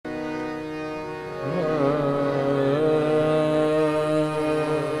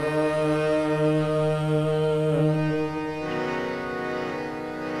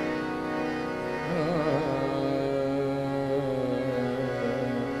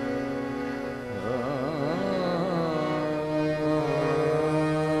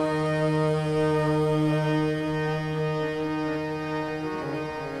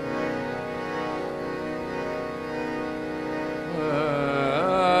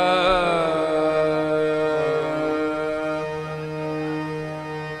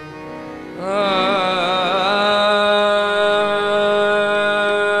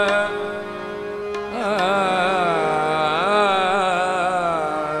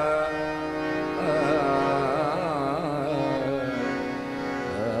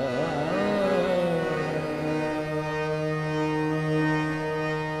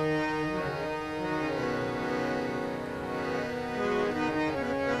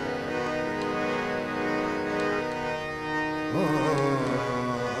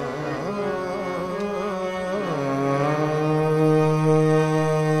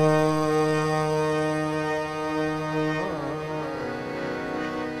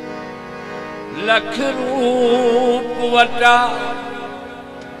लख रूप वटा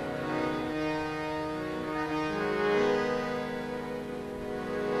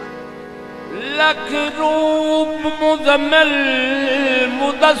लख रूप मुजम्मिल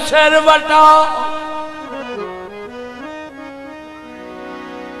मुदस्सिर वटा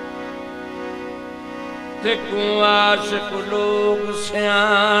ते आशिक लोग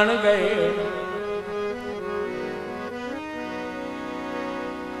सियाण गए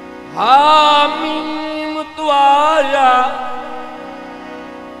हामीम तू आया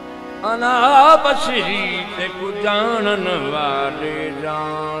अना बशरी ते को जानन वाले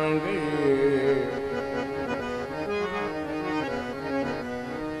जाएंगे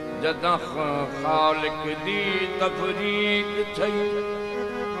जदा खालिक दी तफरीक थई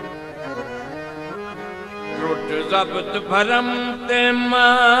रुट जब्त भरम ते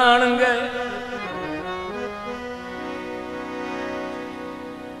मान गए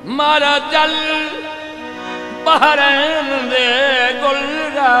मारा जल बहरैन दे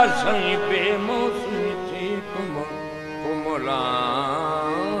गुलरा सही बेमौसमी थी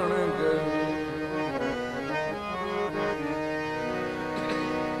कुमलान गए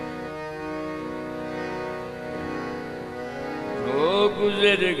वो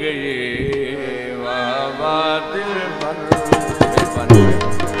गुजर गए वाह वाह दिल भर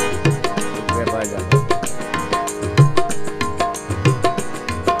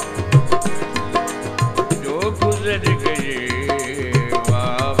गुजर गए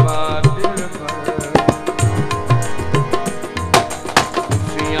बाबा दिल पर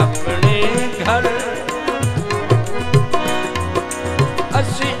असी अपने घर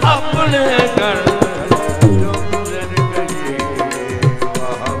असी अपने घर जो गुजर गए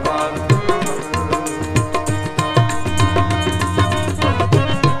बाबा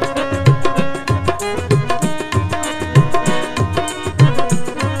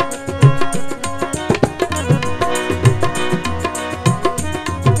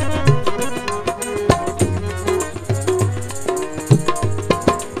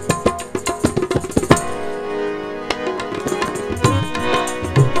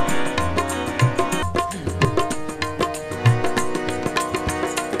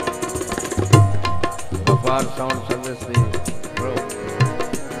sound service bro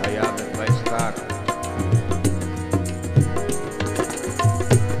I am by start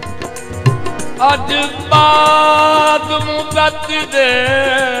आज बाद मुदत दे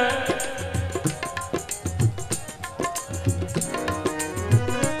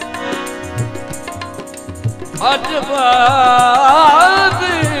आज बाद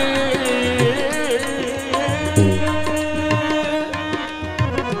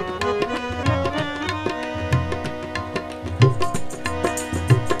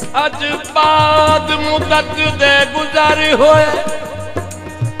अज बाद मुदत दे गुजारी होए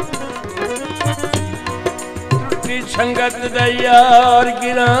टूटी संगत दे यार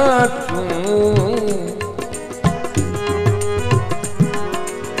गिरा तू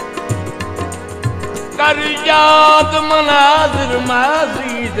कर याद मनाजिर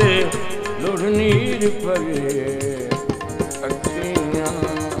माजी दे लुढ़नीर परे अखियां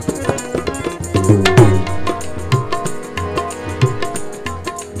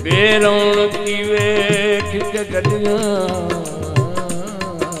बेरौन की वेख के गलियां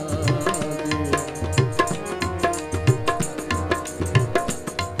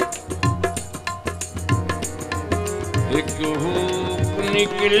एक हुक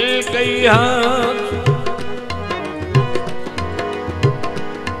निकल गई हाथ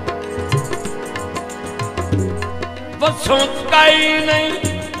बसों काई नहीं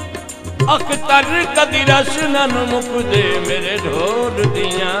अख्तर कदी रस नन मुकदे मेरे ढोल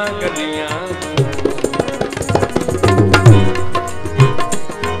दियां गलियां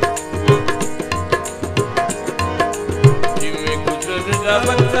जिमें गुजरदा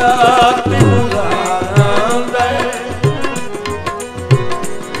बंदा गुजारदा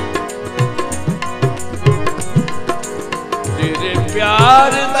तेरे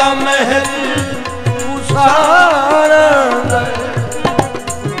प्यार दा महल उसारदा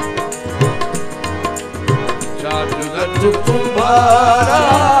तुम्हारा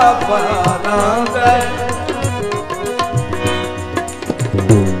पाना गए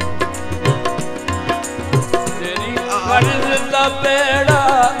तेरी अर्ज दा बेड़ा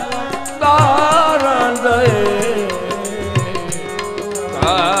तारा दे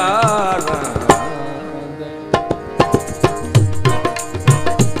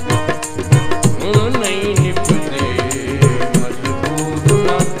नहीं निपते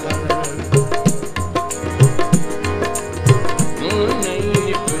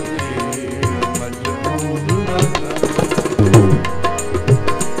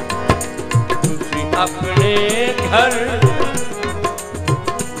घर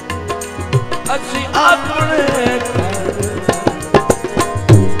असी अपने घर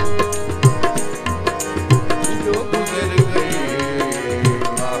जो गुजर गए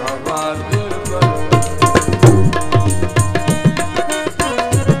महाबादिल पर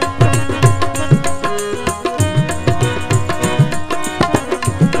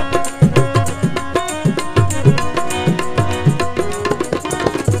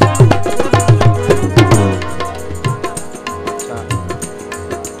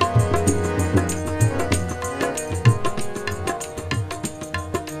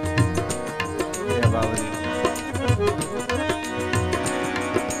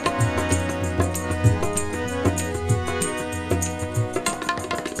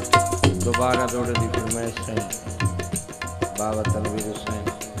दोबारा दौड़े दी फरमाइश है बाबा तलवीर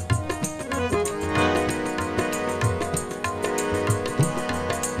हुसैन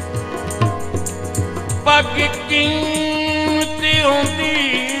पग कीमती होंदी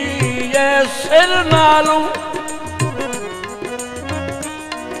है सिर नालों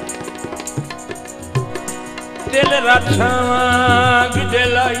दिल रक्षा गिजे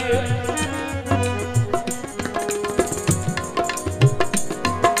लाइए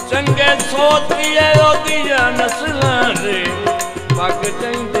चंगे सोचिए ओदिया नस्लां दे पग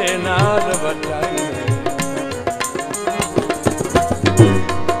चंदे नाल बचाइए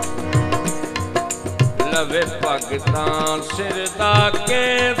लवे पग तां सिर दा के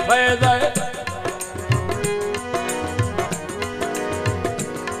फायदा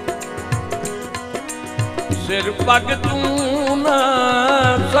सिर पग तू ना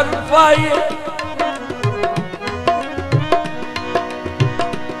सर पाइए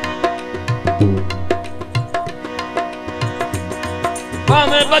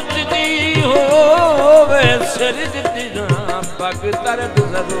भावें बचती होवे सिर जिती ना पग दर्द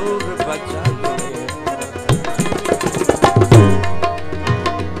जरूर बचाइए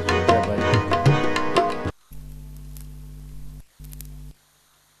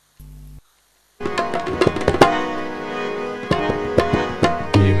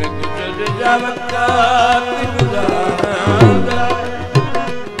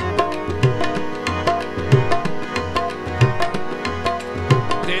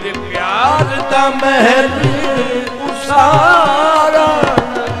तेरे प्यार दा महल उसारा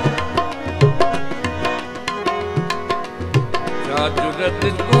जा जुगत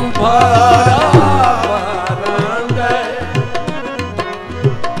तुम्हारा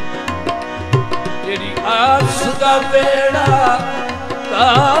तेरी आस दा बेड़ा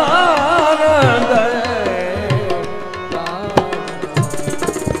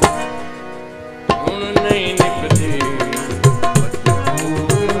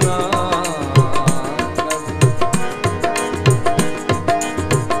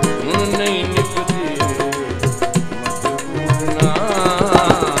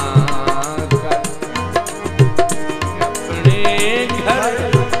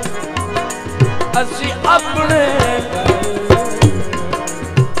असी अपने